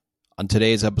On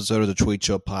today's episode of the Tweet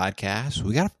Show podcast,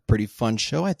 we got a pretty fun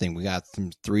show, I think. We got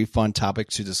three fun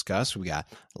topics to discuss. We got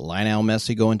Lionel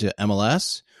Messi going to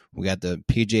MLS. We got the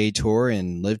PGA Tour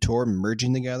and LIV Tour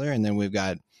merging together. And then we've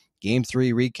got Game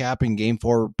 3 recap and Game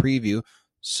 4 preview.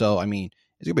 So, I mean,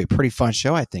 it's going to be a pretty fun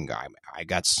show, I think. I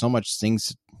got so much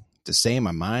things to say in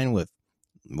my mind with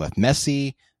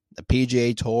Messi, the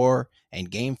PGA Tour,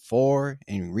 and Game 4,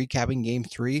 and recapping Game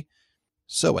 3.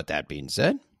 So, with that being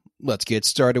said, let's get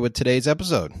started with today's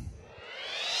episode.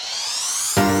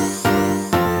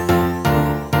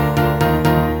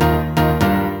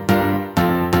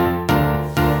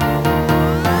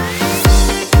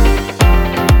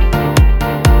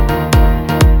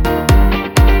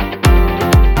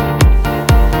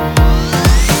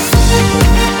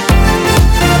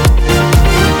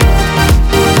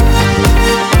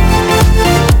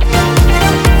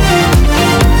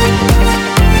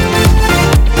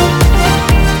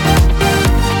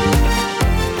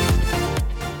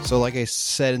 So like I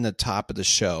said in the top of the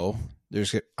show,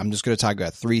 I'm just going to talk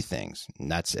about three things, and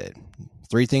that's it.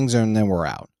 Three things, and then we're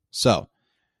out. So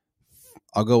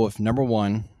I'll go with number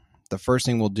one. The first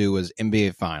thing we'll do is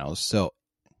NBA Finals. So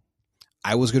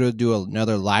I was going to do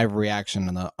another live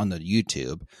reaction on the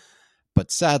YouTube,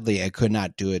 but sadly I could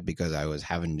not do it because I was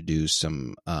having to do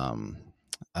some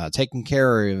taking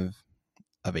care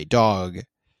of a dog,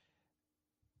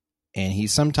 and he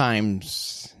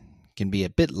sometimes can be a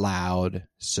bit loud,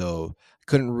 so I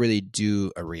couldn't really do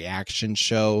a reaction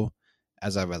show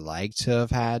as I would like to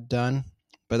have had done,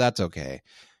 but that's okay.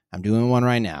 I'm doing one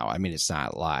right now. I mean, it's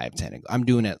not live technically. I'm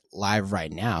doing it live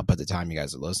right now, but the time you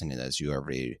guys are listening to this, you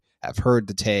already have heard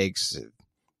the takes,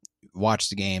 watched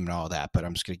the game and all that, but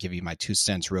I'm just going to give you my 2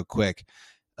 cents real quick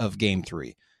of Game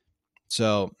 3.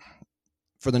 So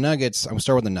for the Nuggets, I'm going to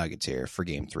start with the Nuggets here for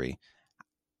Game 3.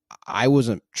 I was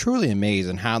truly amazed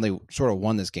on how they sort of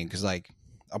won this game, because like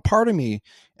a part of me,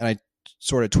 and I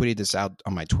sort of tweeted this out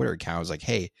on my Twitter account, I was like,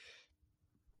 hey,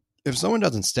 if someone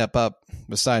doesn't step up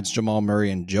besides Jamal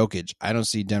Murray and Jokic, I don't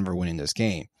see Denver winning this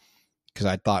game, because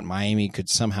I thought Miami could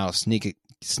somehow sneak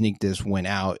this win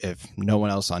out if no one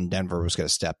else on Denver was going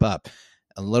to step up.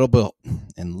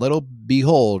 Little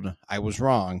behold, I was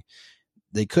wrong.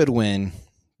 They could win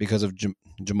because of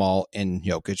Jamal and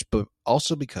Jokic, but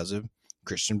also because of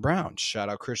Christian Brown. Shout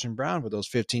out Christian Brown with those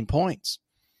 15 points.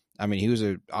 I mean, he was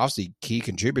obviously key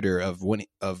contributor of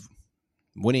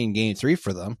winning Game 3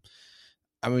 for them.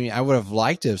 I mean, I would have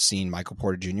liked to have seen Michael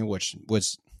Porter Jr., which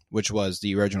was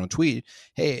the original tweet.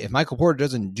 Hey, if Michael Porter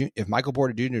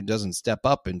Jr. doesn't step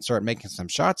up and start making some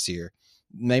shots here,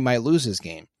 they might lose this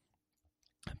game.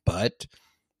 But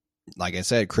like I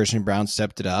said, Christian Brown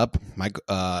stepped it up.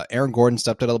 Aaron Gordon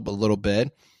stepped it up a little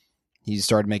bit. He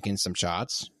started making some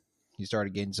shots. He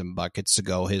started getting some buckets to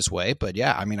go his way. But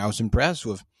yeah, I mean, I was impressed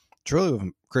with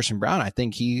Christian Brown. I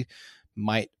think he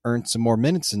might earn some more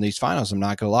minutes in these finals. I'm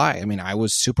not going to lie. I mean, I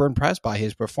was super impressed by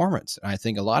his performance. And I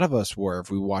think a lot of us were,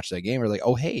 if we watched that game, we're like,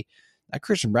 oh, hey, that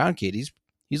Christian Brown kid, he's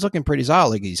looking pretty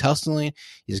solid. Like, he's hustling.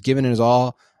 He's giving it his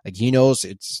all. Like, he knows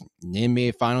it's in the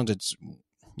NBA finals.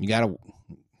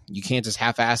 You can't just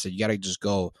half-ass it. You got to just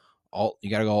go all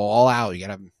out. You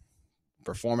got to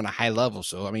perform at a high level.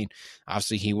 So, I mean,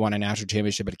 obviously he won a national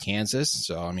championship at Kansas.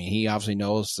 So, I mean, he obviously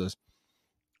knows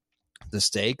the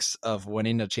stakes of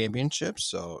winning a championship.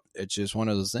 So it's just one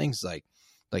of those things I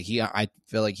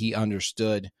feel like he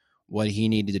understood what he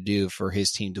needed to do for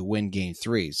his team to win Game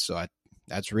 3. So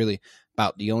that's really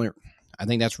about the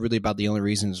only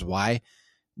reasons why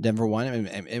Denver won.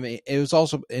 And it was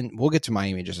also, and we'll get to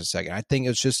Miami in just a second. I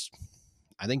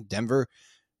think Denver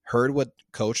heard what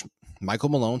Coach Michael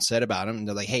Malone said about him, and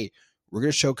they're like, hey, we're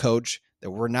going to show Coach that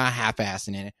we're not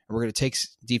half-assing it, and we're going to take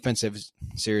defensive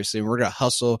seriously, and we're going to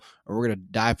hustle, and we're going to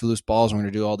dive for loose balls, and we're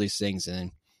going to do all these things.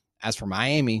 And as for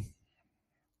Miami,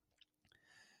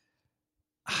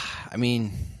 I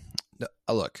mean,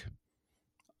 look,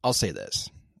 I'll say this.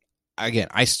 Again,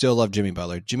 I still love Jimmy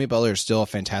Butler. Jimmy Butler is still a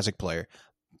fantastic player,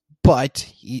 but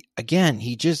he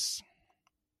just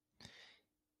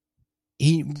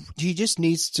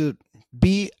needs to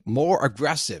be more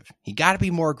aggressive. He got to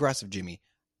be more aggressive, Jimmy.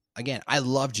 Again, I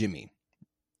love Jimmy.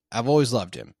 I've always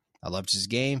loved him. I loved his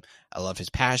game. I love his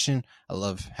passion. I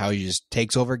love how he just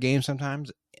takes over games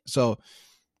sometimes. So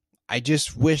I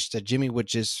just wish that Jimmy would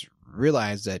just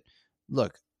realize that,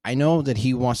 look, I know that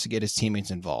he wants to get his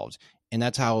teammates involved. And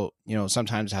that's how,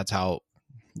 sometimes that's how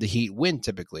the Heat win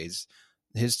typically, is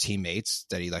his teammates,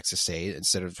 that he likes to say,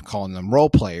 instead of calling them role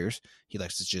players, he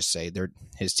likes to just say they're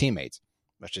his teammates,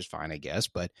 which is fine, I guess.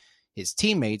 But his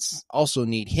teammates also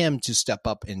need him to step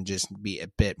up and just be a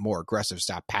bit more aggressive,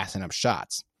 stop passing up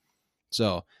shots.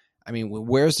 So I mean,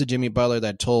 where's the Jimmy Butler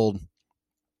that told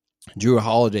Drew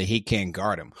Holiday he can't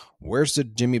guard him? Where's the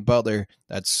Jimmy Butler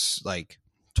that's like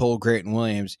told Grayson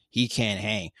Williams he can't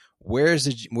hang? Where's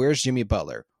Jimmy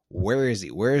Butler? Where is he?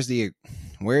 Where's the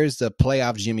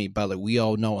playoff Jimmy Butler we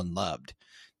all know and loved?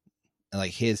 And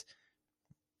like his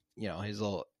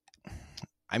little.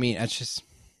 I mean, that's just.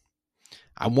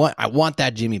 I want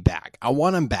that Jimmy back. I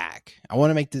want him back. I want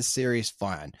to make this series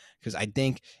fun because I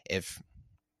think if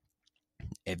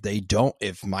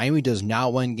Miami does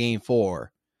not win Game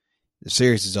 4, the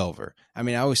series is over. I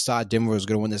mean, I always thought Denver was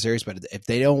going to win the series, but if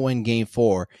they don't win Game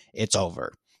 4, it's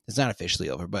over. It's not officially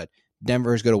over, but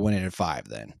Denver is going to win it in 5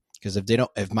 then. Because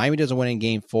if Miami doesn't win in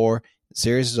Game 4, the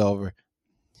series is over.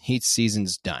 Heat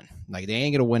season's done. Like, they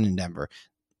ain't going to win in Denver.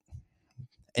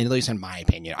 And at least in my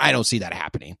opinion, I don't see that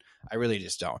happening. I really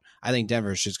just don't. I think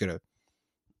Denver's just going to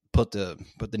put the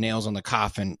nails on the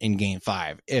coffin in Game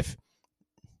 5 if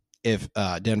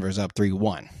Denver's up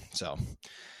 3-1. So,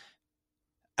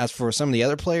 as for some of the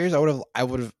other players, I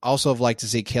would have also liked to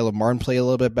see Caleb Martin play a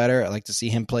little bit better. I'd like to see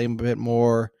him play a bit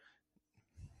more.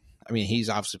 I mean, he's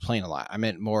obviously playing a lot. I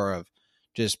meant more of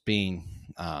just being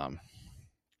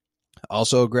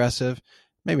also aggressive.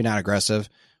 Maybe not aggressive.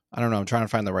 I don't know. I'm trying to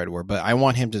find the right word, but I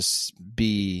want him to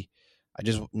be. I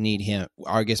just need him.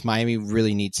 Or I guess Miami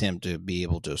really needs him to be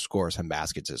able to score some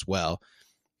baskets as well.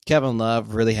 Kevin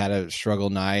Love really had a struggle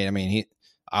night. I mean,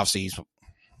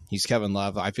 he's Kevin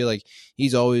Love. I feel like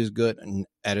he's always good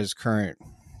at his current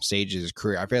stage of his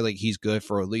career. I feel like he's good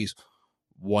for at least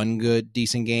one good,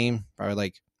 decent game. Probably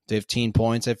like 15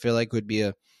 points, I feel like would be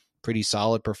a pretty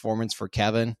solid performance for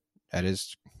Kevin at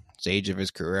his stage of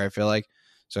his career, I feel like.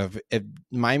 So if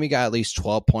Miami got at least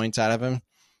 12 points out of him,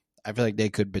 I feel like they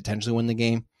could potentially win the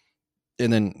game.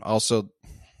 And then also,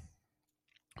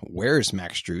 where's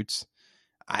Max Strus?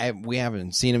 We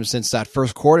haven't seen him since that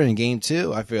first quarter in Game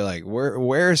 2. I feel like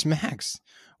where's Max?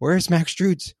 Where's Max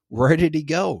Strus? Where did he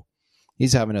go?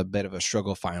 He's having a bit of a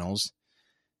struggle finals.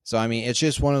 So I mean, it's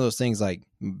just one of those things. Like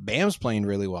Bam's playing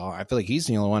really well. I feel like he's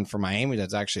the only one for Miami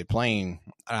that's actually playing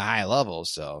at a high level.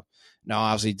 So now,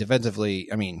 obviously, defensively,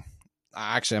 I mean,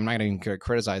 actually, I'm not even going to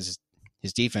criticize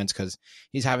his defense because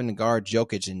he's having to guard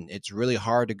Jokic, and it's really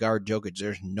hard to guard Jokic.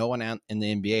 There's no one out in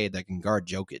the NBA that can guard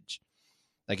Jokic.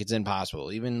 Like, it's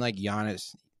impossible. Even, like,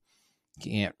 Giannis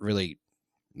can't really,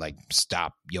 like,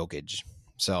 stop Jokic.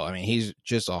 So, I mean, he's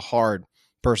just a hard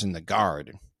person to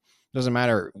guard. Doesn't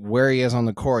matter where he is on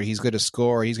the court. He's going to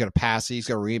score. He's going to pass. He's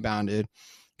going to rebound it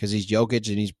because he's Jokic,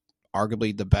 and he's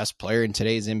arguably the best player in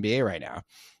today's NBA right now.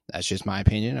 That's just my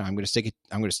opinion. I'm going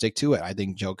to stick to it. I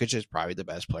think Jokic is probably the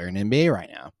best player in the NBA right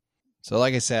now. So,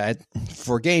 like I said,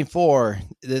 for Game 4,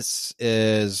 this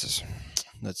is,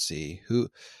 let's see, who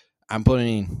I'm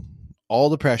putting all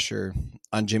the pressure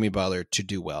on Jimmy Butler to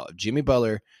do well. If Jimmy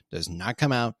Butler does not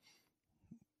come out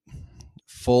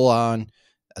full on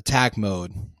attack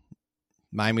mode,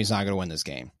 Miami's not going to win this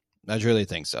game. I really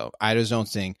think so. I just don't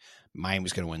think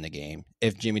Miami's going to win the game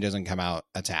if Jimmy doesn't come out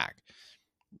attack.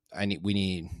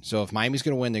 So if Miami's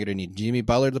going to win, they're going to need Jimmy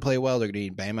Butler to play well. They're going to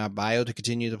need Bam Adebayo to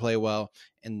continue to play well.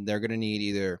 And they're going to need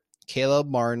either Caleb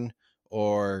Martin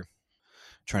or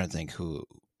I'm trying to think who,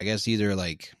 I guess either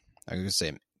like, I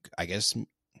guess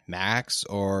Max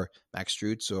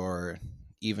Strus or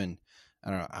even, I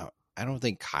don't know. I don't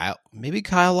think maybe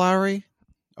Kyle Lowry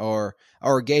or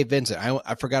Gabe Vincent.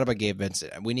 I forgot about Gabe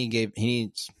Vincent. He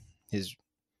needs his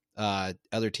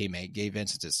other teammate, Gabe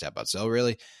Vincent, to step up. So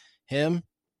really him.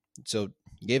 So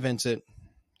Gabe Vincent,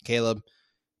 Caleb,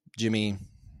 Jimmy,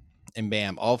 and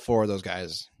Bam, all 4 of those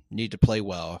guys need to play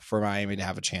well for Miami to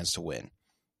have a chance to win.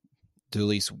 To at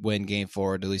least win Game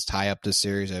 4, to at least tie up the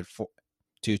series at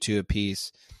 2-2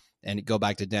 apiece, and go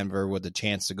back to Denver with a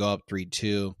chance to go up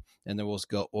 3-2, and then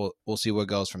we'll see what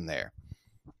goes from there.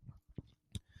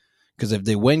 Because if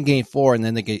they win Game 4 and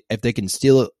then if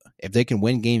they can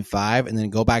win Game 5 and then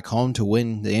go back home to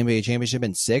win the NBA championship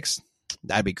in 6,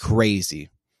 that'd be crazy.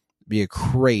 Be a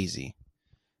crazy,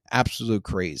 absolute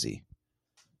crazy.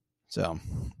 So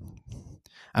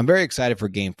I'm very excited for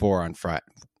Game 4 on Friday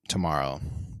tomorrow.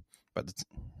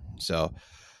 So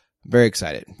very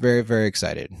excited, very, very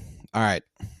excited. All right,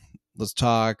 let's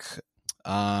talk.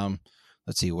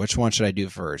 Let's see, which one should I do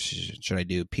first? Should I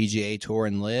do PGA Tour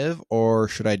and LIV, or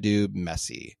should I do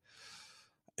Messi?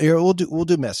 Here, we'll do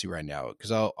Messi right now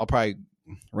because I'll probably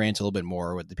rant a little bit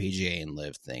more with the PGA and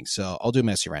LIV thing. So I'll do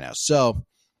Messi right now. So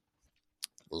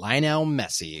Lionel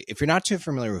Messi, if you're not too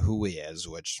familiar with who he is,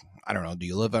 which I don't know, do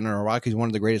you live under a rock? He's one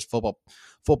of the greatest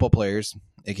football players,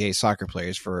 aka soccer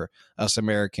players, for us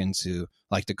Americans who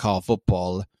like to call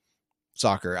football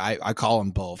soccer. I call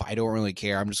them both. I don't really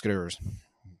care. I'm just gonna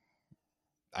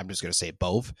I'm just going to say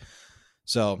both.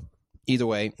 So either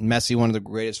way, Messi, one of the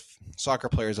greatest soccer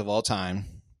players of all time,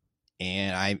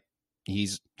 and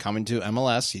he's coming to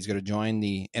MLS. He's going to join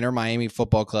the Inter Miami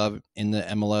Football Club in the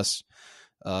MLS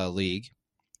league,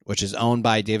 which is owned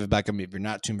by David Beckham. If you're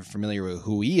not too familiar with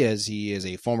who he is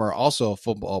a former also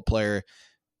football player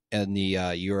in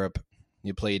the Europe.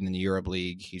 He played in the Europe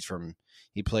League. He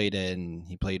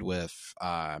played with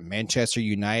Manchester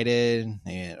United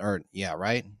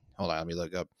right? Hold on, let me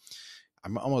look up.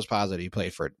 I'm almost positive he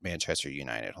played for Manchester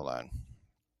United. Hold on.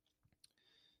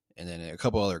 And then a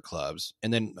couple other clubs.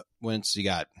 And then once he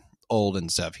got old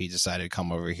and stuff, he decided to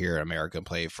come over here in America and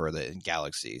play for the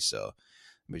Galaxy. So let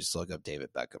me just look up David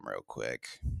Beckham real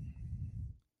quick.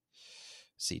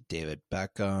 See, David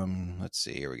Beckham. Let's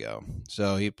see. Here we go.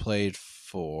 So he played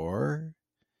for,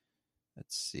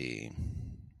 let's see.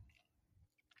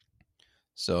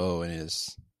 So in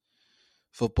his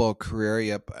football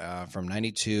career, from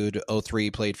 92 to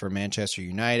 03, played for Manchester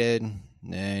United. And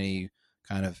then he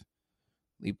kind of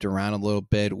leaped around a little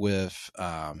bit with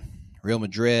Real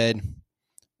Madrid,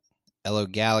 LA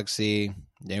Galaxy.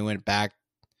 Then he went back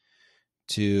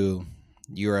to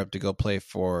Europe to go play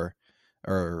for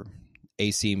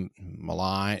AC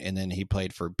Milan, and then he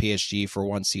played for PSG for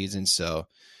one season. So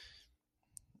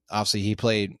obviously he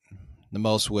played the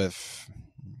most with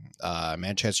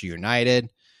Manchester United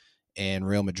and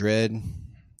Real Madrid.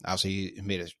 Obviously he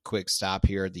made a quick stop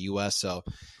here at the U.S.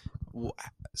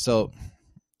 So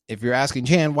if you're asking,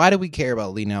 Jan, why do we care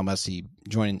about Lionel Messi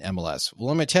joining MLS? Well,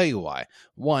 let me tell you why.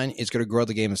 One, it's going to grow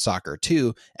the game of soccer.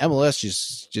 Two, MLS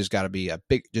just got to be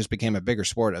became a bigger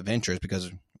sport of interest because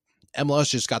MLS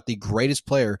just got the greatest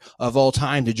player of all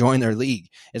time to join their league.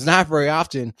 It's not very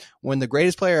often when the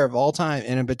greatest player of all time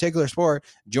in a particular sport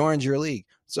joins your league.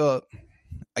 So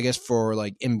I guess for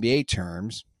like NBA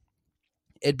terms,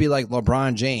 it'd be like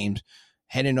LeBron James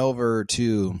heading over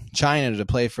to China to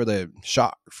play for the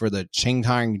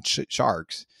Shanghai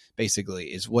Sharks, basically,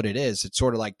 is what it is. It's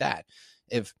sort of like that.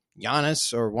 If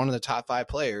Giannis or one of the top 5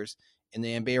 players in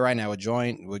the NBA right now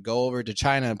would go over to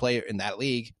China and play in that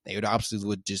league, they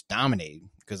would just dominate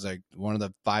because they're one of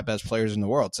the 5 best players in the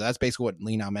world. So that's basically what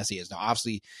Lionel Messi is. Now,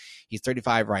 obviously, he's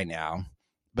 35 right now,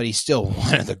 but he's still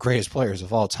one of the greatest players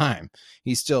of all time.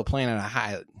 He's still playing at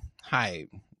a high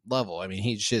level. I mean,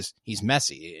 he's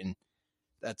Messi, and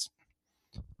I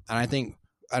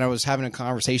was having a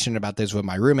conversation about this with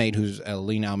my roommate who's a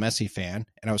Lionel Messi fan,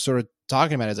 and I was sort of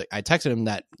talking about it. I texted him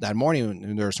that morning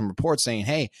when there were some reports saying,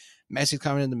 hey, Messi's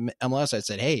coming into MLS. I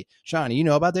said, hey, Sean, you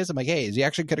know about this? I'm like, hey, is he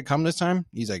actually going to come this time?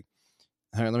 He's like,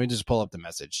 all right, let me just pull up the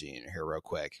message here real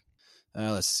quick.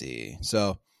 Let's see.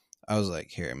 So I was like,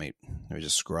 here, let me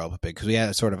just scroll up a bit because we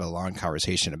had sort of a long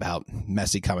conversation about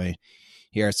Messi coming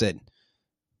here. I said,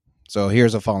 so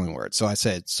here's the following words. So I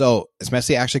said, so is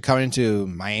Messi actually coming to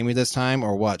Miami this time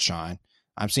or what, Sean?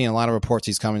 I'm seeing a lot of reports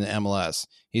he's coming to MLS.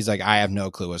 He's like, I have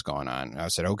no clue what's going on. And I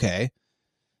said, okay.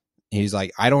 He's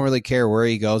like, I don't really care where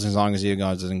he goes as long as he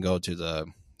doesn't go to the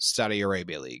Saudi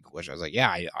Arabia League, which I was like, yeah,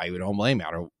 I don't blame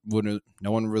you.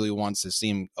 No one really wants to see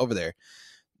him over there.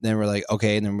 Then we're like,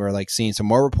 okay. And then we're like seeing some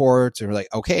more reports and we're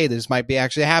like, okay, this might be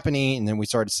actually happening. And then we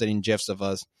started sending GIFs of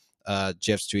us.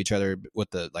 GIFs to each other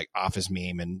with the like Office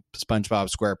meme and SpongeBob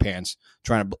SquarePants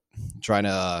trying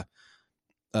to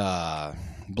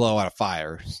blow out a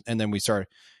fire. And then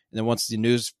once the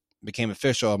news became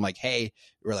official, I'm like, hey,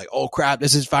 we're like, oh crap,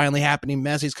 this is finally happening.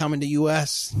 Messi's coming to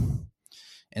US.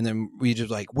 And then we just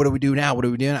like, what do we do now? What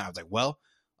do we do now? I was like, well,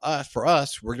 for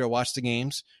us, we're gonna watch the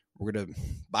games. We're gonna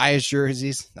buy his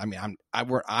jerseys. I mean,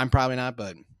 I'm probably not,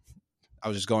 but I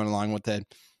was just going along with it.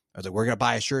 I was like, we're going to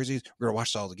buy his jerseys. We're going to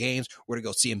watch all the games. We're going to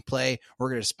go see him play. We're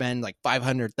going to spend like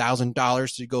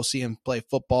 $500,000 to go see him play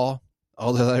football,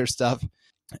 all the other stuff.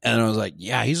 And I was like,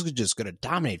 yeah, he's just going to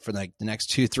dominate for like the next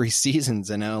 2-3 seasons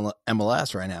in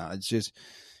MLS right now.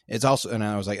 And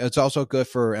I was like, it's also good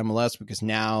for MLS because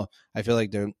now I feel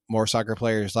like there are more soccer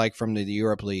players like from the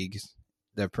Europe leagues,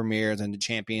 the premiers and the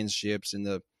championships and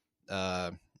the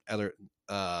other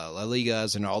La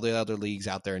Ligas and all the other leagues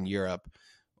out there in Europe.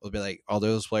 Will be like, all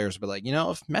those players will be like,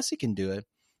 if Messi can do it,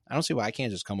 I don't see why I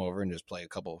can't just come over and just play a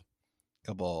couple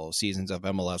seasons of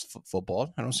MLS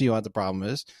football. I don't see what the problem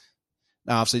is.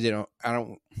 Now, obviously, I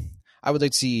would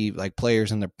like to see like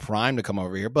players in their prime to come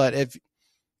over here, but if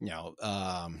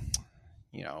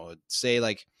say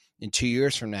like in 2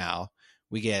 years from now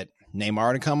we get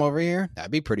Neymar to come over here, that'd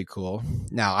be pretty cool.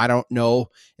 Now, I don't know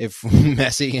if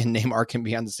Messi and Neymar can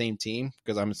be on the same team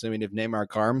because I'm assuming if Neymar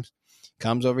comes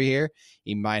over here,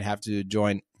 he might have to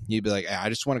join. He'd be like, I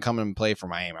just want to come and play for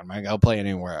Miami. I'm not going to play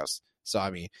anywhere else. So, I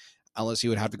mean, unless he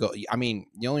would have to go. I mean,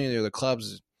 the only other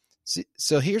clubs See,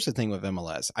 so here's the thing with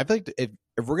MLS. I feel like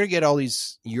if we're gonna get all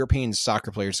these European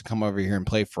soccer players to come over here and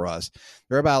play for us,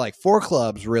 there are about like 4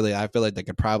 clubs really. I feel like they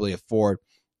could probably afford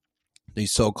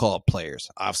these so-called players.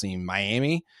 Obviously,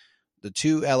 Miami, the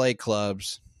 2 LA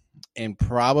clubs, and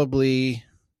probably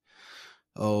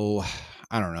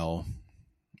I don't know,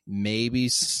 maybe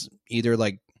either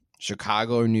like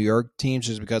Chicago or New York teams,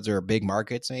 just because they're big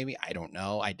markets. Maybe I don't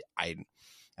know. I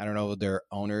don't know if their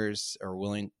owners are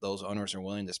willing. Those owners are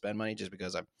willing to spend money just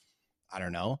because I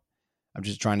don't know. I'm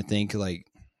just trying to think like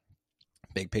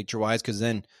big picture wise. Because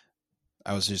then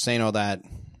I was just saying all that,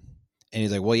 and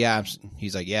he's like, "Well, yeah."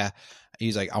 He's like, "Yeah."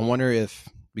 He's like, "I wonder if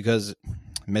because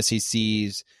Messi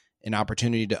sees an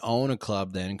opportunity to own a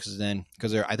club because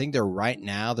I think they're right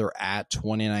now they're at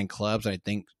 29 clubs. I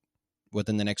think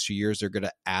within the next few years they're going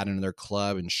to add another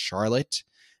club in Charlotte,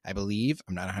 I believe.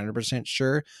 I'm not 100%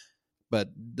 sure, but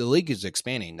the league is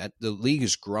expanding. That the league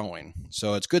is growing,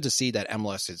 so it's good to see that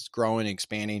MLS is growing and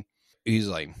expanding. He's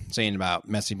like saying about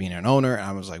Messi being an owner, and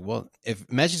I was like, well, if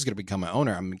Messi's going to become an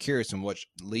owner, I'm curious in which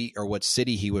league or what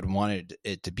city he would want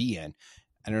it to be in.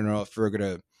 I don't know if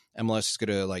MLS is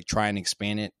going to like try and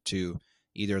expand it to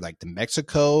either like the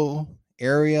Mexico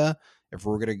area, if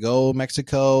we're going to go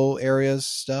Mexico areas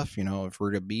stuff, if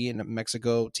we're going to be in a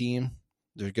Mexico team,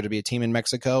 there's going to be a team in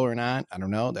Mexico or not. I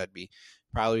don't know. That'd be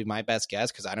probably my best guess,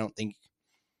 because I don't think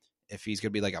if he's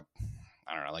going to be like a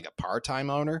part-time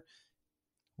owner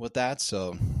with that.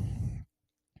 So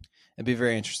it'd be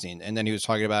very interesting. And then he was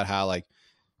talking about how like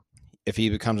if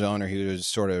he becomes an owner, he would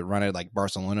sort of run it like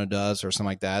Barcelona does or something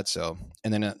like that. So,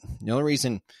 and then the only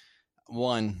reason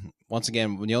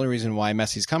the only reason why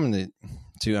Messi's coming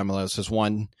to MLS is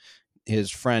one, his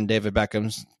friend David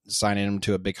Beckham's signing him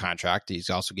to a big contract.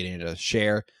 He's also getting a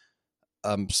share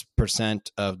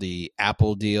percent of the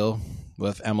Apple deal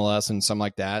with MLS and something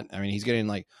like that. I mean, he's getting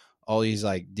like all these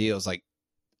like deals, like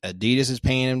Adidas is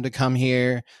paying him to come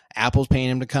here. Apple's paying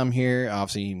him to come here.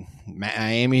 Obviously,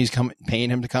 Miami's paying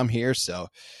him to come here. So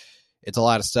it's a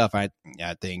lot of stuff. I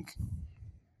think,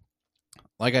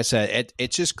 like I said,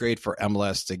 it's just great for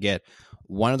MLS to get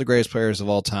one of the greatest players of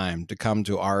all time to come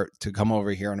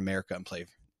over here in America and play,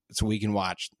 so we can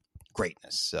watch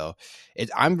greatness. So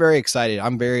I'm very excited.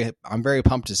 I'm very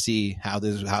pumped to see how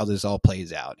this all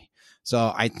plays out.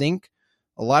 So I think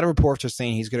a lot of reports are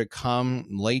saying he's going to come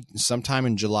late sometime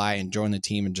in July and join the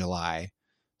team in July.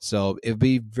 So it'd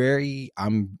be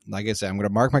like I said, I'm going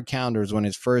to mark my calendars when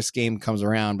his first game comes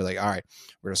around. Be like, all right,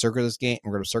 we're going to circle this game.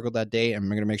 We're going to circle that day, and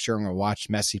we're going to make sure I'm going to watch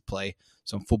Messi play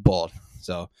some football.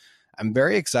 So I'm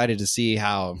very excited to see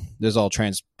how this all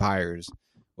transpires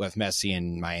with Messi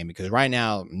in Miami, because right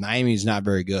now Miami's not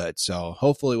very good. So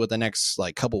hopefully with the next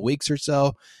like couple weeks or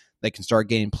so, they can start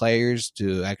getting players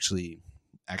to actually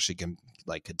can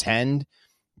like contend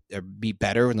or be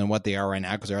better than what they are right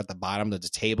now, because they're at the bottom of the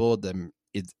table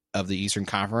of the Eastern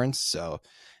Conference. So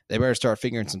they better start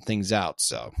figuring some things out.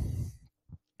 So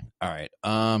all right,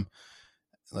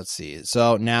 let's see.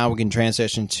 So now we can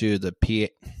transition to the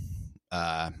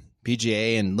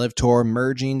PGA and LIV Tour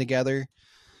merging together.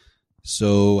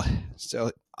 So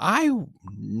I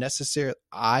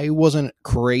wasn't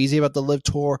crazy about the LIV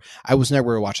Tour. I was never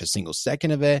going to watch a single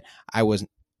second of it.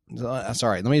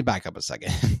 Sorry, let me back up a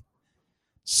second.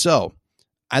 So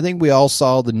I think we all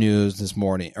saw the news this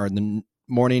morning, or the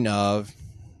morning of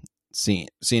seeing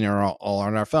it all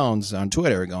on our phones on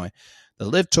Twitter, going, the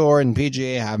LIV Tour and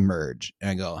PGA have merged.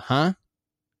 And I go, huh?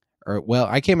 Well,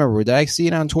 I can't remember. Did I see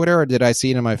it on Twitter or did I see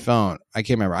it on my phone? I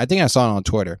can't remember. I think I saw it on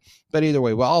Twitter. But either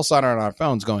way, we all saw it on our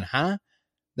phones going, huh?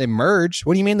 They merged?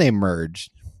 What do you mean they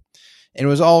merged? And it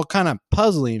was all kind of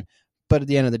puzzling. But at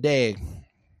the end of the day,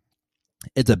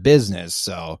 it's a business.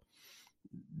 So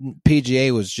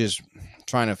PGA was just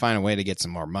trying to find a way to get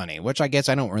some more money, which I guess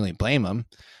I don't really blame them.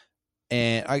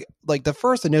 And I like the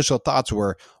first initial thoughts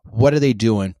were, what are they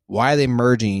doing? Why are they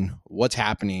merging? What's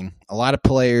happening? A lot of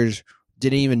players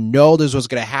didn't even know this was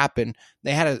going to happen.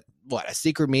 They had a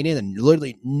secret meeting, and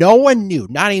literally no one knew,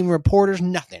 not even reporters,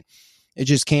 nothing. It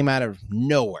just came out of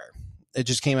nowhere. It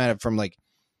just came out from like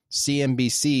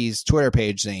CNBC's Twitter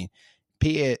page saying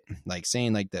the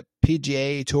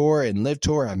PGA Tour and LIV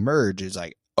Tour have merged. It's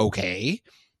like, okay,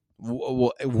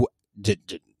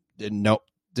 did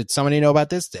somebody know about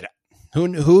this?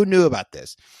 Who knew about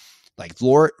this? Like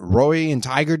Roy and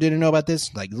Tiger didn't know about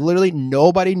this. Like literally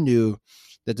nobody knew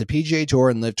that the PGA Tour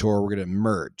and LIV Tour were going to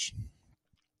merge.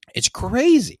 It's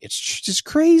crazy. It's just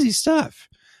crazy stuff.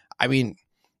 I mean,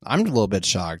 I'm a little bit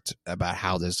shocked about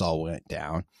how this all went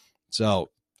down. So,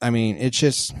 I mean,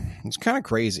 it's kind of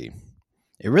crazy.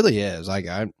 It really is. Like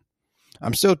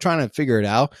I'm still trying to figure it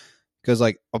out, because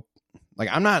like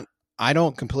I'm I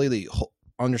don't completely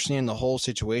understand the whole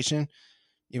situation,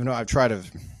 even though I've tried to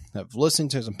have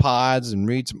listened to some pods and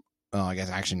read some. Well, I guess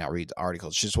actually not read the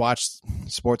articles, just watch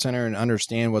SportsCenter and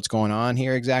understand what's going on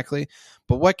here exactly.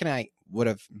 But what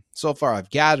have so far I've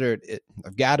gathered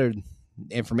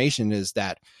information is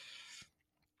that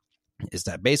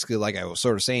basically, like I was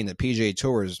sort of saying, the PGA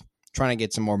Tour is trying to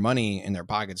get some more money in their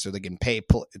pockets so they can pay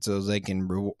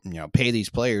these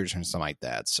players and something like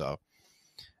that. So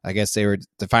I guess they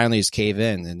finally just cave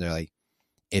in, and they're like,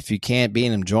 if you can't beat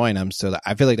them, join them. So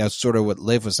I feel like that's sort of what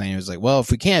LIV was saying. It was like, well,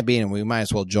 if we can't beat them, we might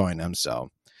as well join them. So,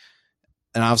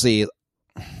 and obviously,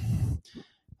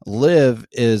 LIV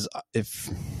is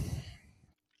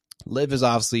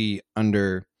obviously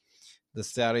under the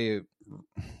Saudis'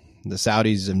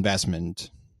 investment.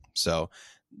 So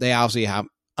they obviously have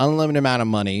unlimited amount of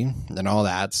money and all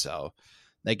that. So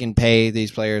they can pay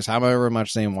these players however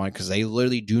much they want, because they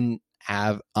literally do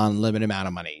have unlimited amount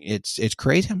of money. It's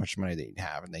crazy how much money they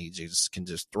have, and they just can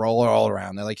just throw it all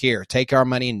around. They're like, here, take our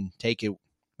money and take it.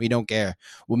 We don't care.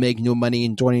 We'll make new money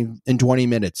in 20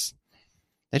 minutes.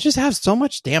 They just have so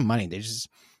much damn money. They just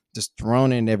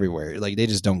thrown in everywhere. Like, they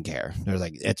just don't care. They're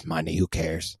like, it's money. Who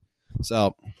cares?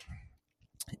 So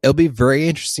it'll be very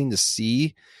interesting to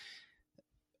see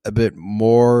a bit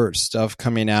more stuff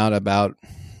coming out about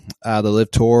the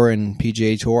LIV Tour and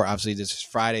PGA Tour. Obviously, this is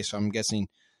Friday, so I'm guessing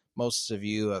most of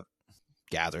you have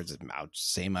gathered about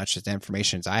say much as the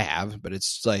information as I have, but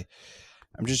it's like,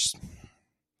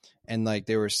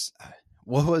 there was,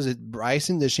 what was it?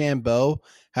 Bryson DeChambeau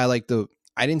had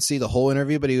I didn't see the whole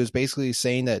interview, but he was basically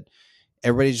saying that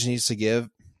everybody just needs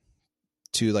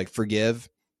to forgive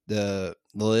the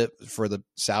LIV for the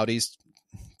Saudis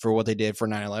for what they did for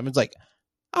 9/11. It's like,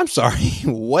 I'm sorry,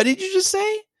 what did you just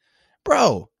say,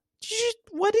 bro?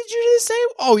 What did you just say?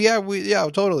 Oh, yeah,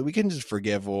 totally. We can just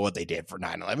forgive what they did for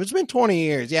 9/11. It's been 20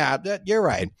 years. Yeah, you're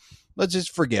right. Let's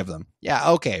just forgive them.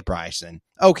 Yeah, okay, Bryson.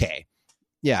 Okay.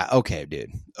 Yeah, okay,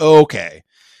 dude. Okay.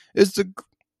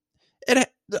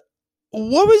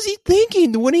 What was he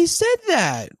thinking when he said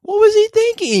that? What was he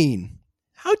thinking?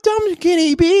 How dumb can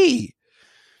he be?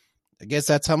 I guess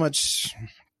that's how much,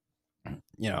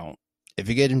 if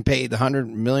you're getting paid $100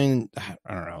 million,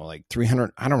 I don't know, like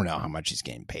 300, I don't know how much he's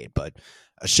getting paid, but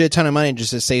a shit ton of money just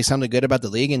to say something good about the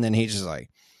league. And then he's just like,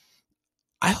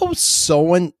 I hope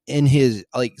someone in his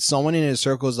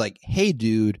circle is like, hey,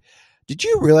 dude, did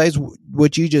you realize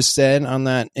what you just said on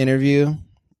that interview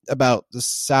about the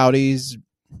Saudis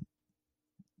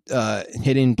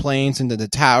hitting planes into the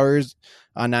towers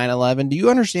on 9/11? Do you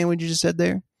understand what you just said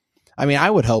there? I mean, I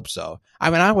would hope so.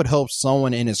 I would hope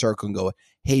someone in his circle can go,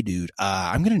 hey, dude,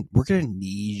 we're gonna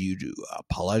need you to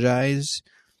apologize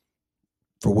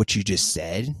for what you just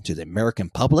said to the American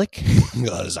public,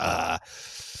 because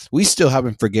we still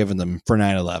haven't forgiven them for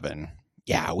 9/11.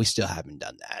 Yeah, we still haven't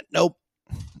done that. Nope.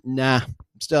 Nah,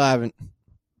 still haven't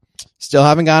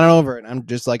gotten over it.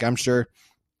 I'm sure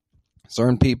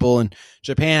certain people in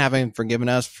Japan haven't forgiven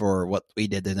us for what we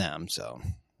did to them. So,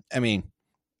 I mean,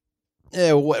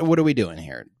 what are we doing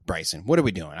here, Bryson? What are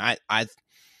we doing? I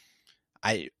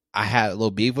had a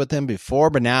little beef with him before,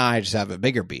 but now I just have a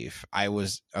bigger beef. I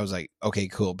was like, okay,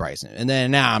 cool, Bryson. And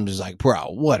then now I'm just like,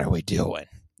 bro, what are we doing?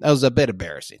 That was a bit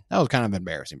embarrassing. That was kind of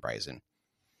embarrassing, Bryson.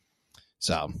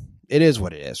 So it is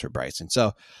what it is for Bryson.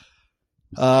 So,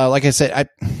 like I said,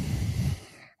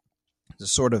 to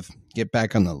sort of get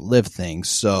back on the LIV thing.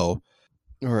 So,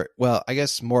 I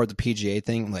guess more of the PGA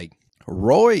thing. Like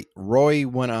Roy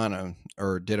went on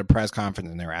did a press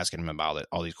conference, and they were asking him about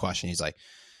all these questions. He's like,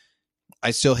 I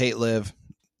still hate LIV.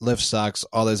 LIV sucks.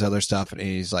 All this other stuff. And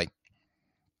he's like,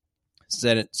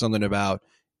 said something about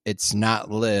it's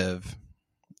not LIV,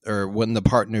 or when the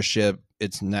partnership,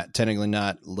 it's not technically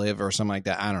not LIV or something like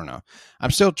that. I don't know.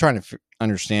 I'm still trying to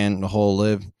understand the whole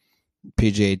LIV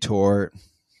PGA Tour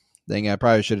thing. I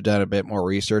probably should have done a bit more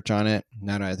research on it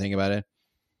now that I think about it.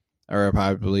 Or I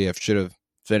probably should have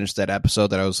finished that episode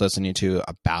that I was listening to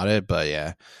about it. But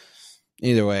yeah,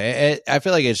 either way, I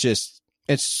feel like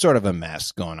it's sort of a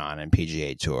mess going on in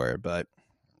PGA Tour. But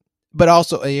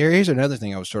also, here's another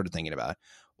thing I was sort of thinking about.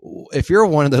 If you're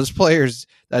one of those players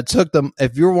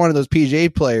if you're one of those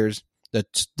PGA players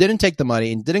that didn't take the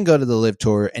money and didn't go to the LIV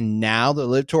Tour, and now the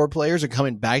LIV Tour players are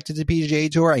coming back to the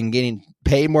PGA Tour and getting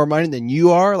paid more money than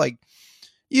you are, like,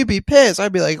 you'd be pissed.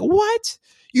 I'd be like, what?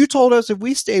 You told us if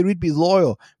we stayed, we'd be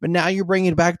loyal, but now you're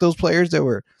bringing back those players that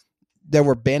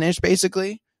were banished,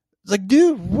 basically. It's like,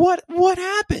 dude, what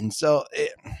happened? So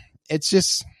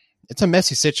it's a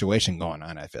messy situation going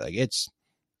on. I feel like it's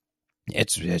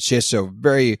just a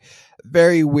very,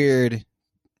 very weird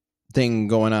thing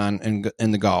going on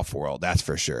in the golf world. That's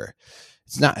for sure.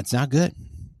 It's not good.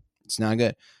 It's not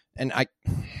good. And I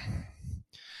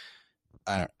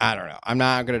don't know. I'm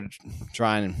not gonna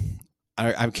try and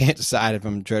I can't decide if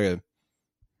I'm trying to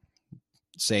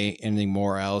say anything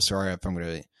more else, or if I'm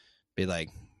gonna be like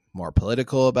more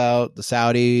political about the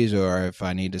Saudis, or if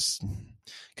I need to,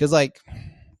 because like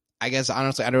I guess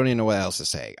honestly I don't even know what else to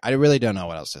say. I really don't know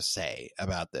what else to say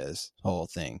about this whole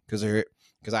thing because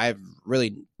I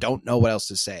really don't know what else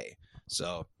to say.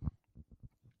 So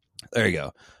there you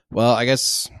go. Well, I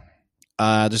guess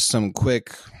just some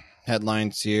quick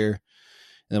headlines here, and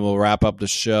then we'll wrap up the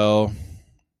show.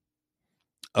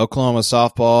 Oklahoma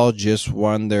softball just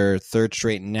won their third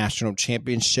straight national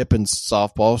championship in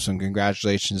softball, so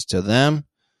congratulations to them.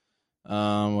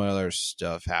 What other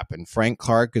stuff happened? Frank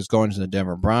Clark is going to the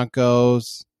Denver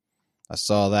Broncos. I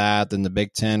saw that. Then the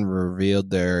Big Ten revealed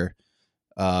their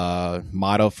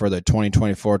motto for the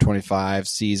 2024-25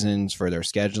 seasons for their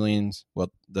schedulings with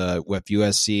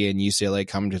USC and UCLA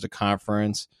coming to the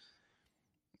conference.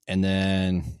 And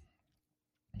then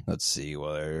let's see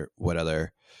what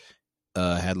other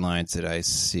headlines did I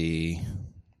see?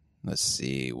 Let's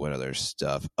see what other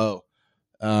stuff.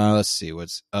 Let's see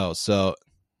so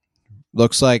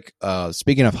looks like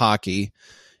speaking of hockey,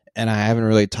 and I haven't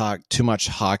really talked too much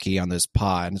hockey on this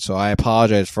pod, so I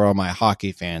apologize for all my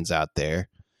hockey fans out there.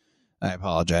 I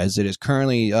apologize. It is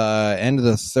currently end of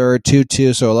the third,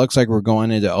 2-2, so it looks like we're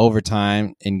going into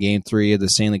overtime in Game 3 of the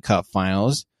Stanley Cup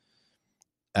Finals,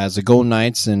 as the Golden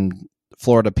Knights and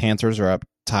Florida Panthers are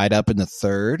tied up in the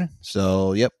third.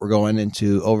 So, yep, we're going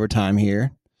into overtime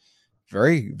here.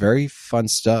 Very, very fun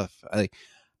stuff.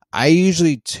 I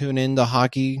usually tune into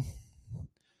hockey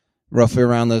roughly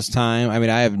around this time. I mean,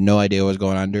 I have no idea what's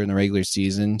going on during the regular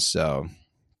season, so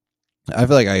I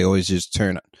feel like I always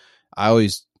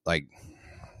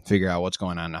figure out what's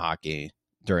going on in hockey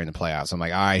during the playoffs. I'm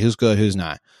like, all right, who's good, who's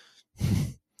not?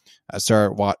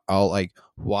 I'll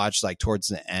watch like towards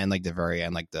the end, like the very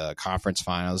end, like the conference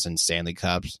finals and Stanley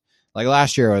Cups. Like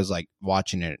last year, I was like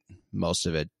watching most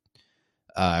of it.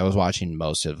 I was watching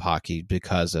most of hockey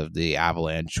because of the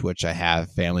Avalanche, which I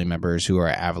have family members who are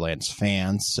Avalanche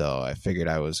fans. So I figured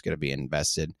I was going to be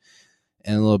invested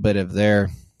in a little bit of their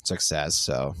success.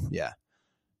 So, yeah.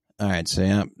 All right. So,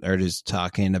 yeah, they're just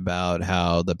talking about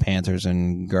how the Panthers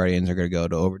and Guardians are going to go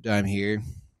to overtime here.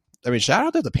 I mean, shout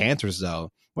out to the Panthers,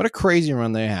 though. What a crazy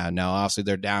run they had. Now, obviously,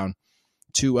 they're down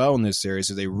 2-0 in this series,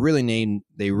 so they really need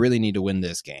to win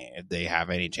this game if they have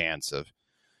any chance of,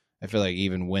 I feel like,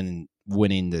 even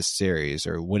winning this series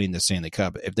or winning the Stanley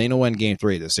Cup. If they don't win Game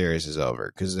 3, the series is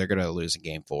over because they're going to lose in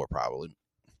Game 4 probably.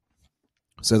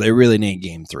 So they really need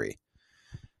Game 3.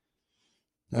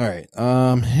 All right.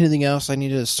 Anything else I need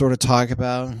to sort of talk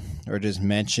about or just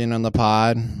mention on the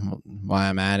pod while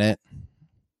I'm at it?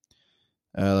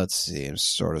 Let's see. I'm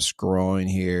sort of scrolling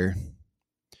here.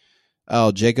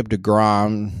 Oh, Jacob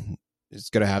deGrom is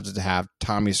going to have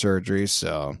Tommy surgery.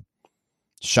 So,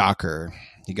 shocker.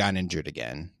 He got injured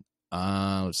again.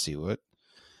 Let's see what.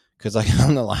 Because like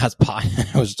on the last pod,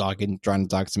 I was trying to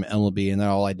talk some MLB, and then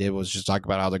all I did was just talk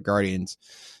about how the Guardians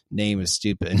name is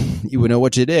stupid. You would know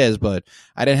which it is, but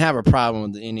I didn't have a problem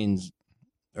with the Indians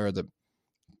or the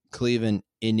Cleveland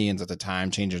Indians at the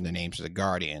time changing the names to the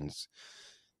Guardians.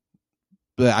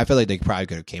 But I feel like they probably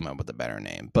could have came up with a better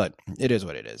name, but it is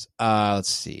what it is. Let's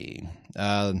see.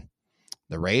 The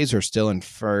Rays are still in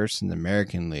first in the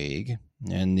American League,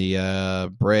 and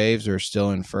the Braves are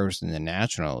still in first in the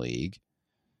National League.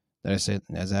 Did I say,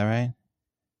 is that right?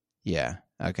 Yeah.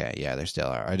 Okay. Yeah, they still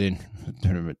are. I didn't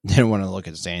want to look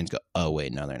at the standings and go, oh,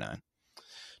 wait, no, they're not.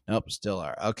 Nope, still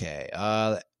are. Okay.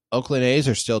 Oakland A's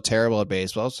are still terrible at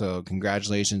baseball, so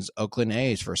congratulations, Oakland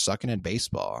A's, for sucking at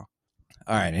baseball.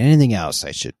 All right, anything else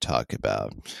I should talk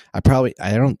about? I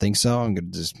don't think so. I'm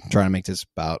going to just try to make this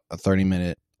about a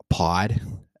 30-minute pod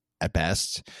at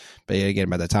best. But yeah,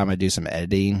 again, by the time I do some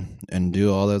editing and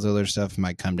do all those other stuff, it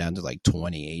might come down to like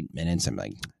 28 minutes. I'm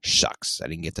like, shucks, I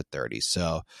didn't get to 30. So,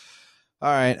 all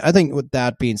right, I think with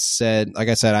that being said, like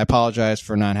I said, I apologize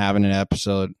for not having an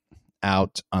episode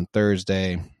out on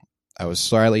Thursday. I was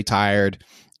slightly tired,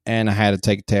 and I had to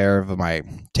take care of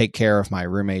my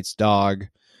roommate's dog.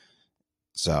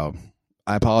 So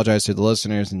I apologize to the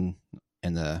listeners and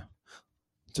to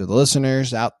the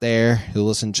listeners out there who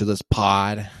listen to this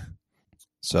pod.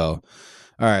 So,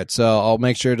 all right. So I'll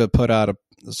make sure to put out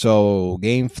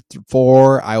Game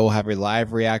 4, I will have a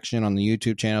live reaction on the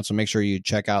YouTube channel. So make sure you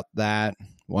check out that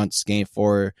once Game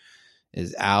 4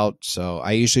 is out. So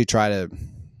I usually try to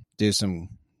do some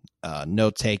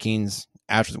note takings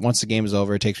once the game is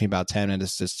over. It takes me about 10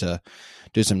 minutes just to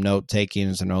do some note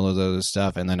takings and all of those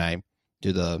stuff. And then I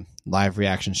do the live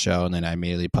reaction show, and then I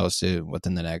immediately post it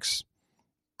within the next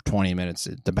 20 minutes,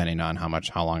 depending on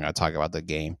how long I talk about the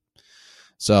game.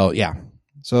 So yeah.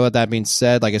 So with that being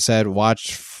said, like I said,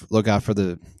 look out for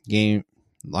the game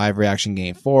live reaction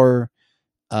game 4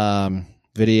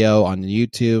 video on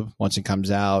YouTube once it comes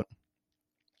out,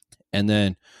 and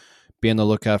then be on the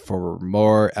lookout for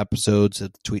more episodes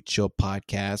of the Tweet Show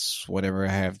podcasts whenever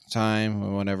I have time,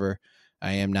 or whenever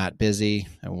I am not busy,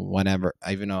 and whenever,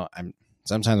 even though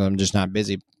sometimes I'm just not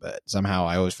busy, but somehow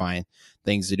I always find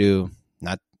things to do,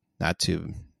 not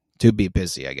to be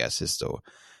busy, I guess is the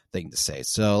thing to say.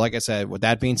 So like I said, with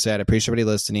that being said, I appreciate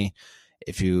everybody listening.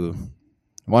 If you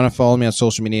want to follow me on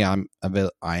social media,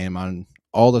 I am on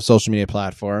all the social media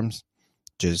platforms.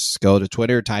 Just go to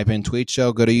Twitter, type in Tweet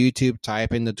Show. Go to YouTube,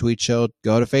 type in the Tweet Show.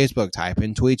 Go to Facebook, type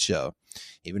in Tweet Show.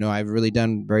 Even though I've really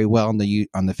done very well on the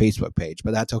Facebook page,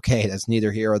 but that's okay. That's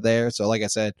neither here or there. So like I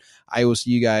said, I will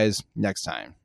see you guys next time.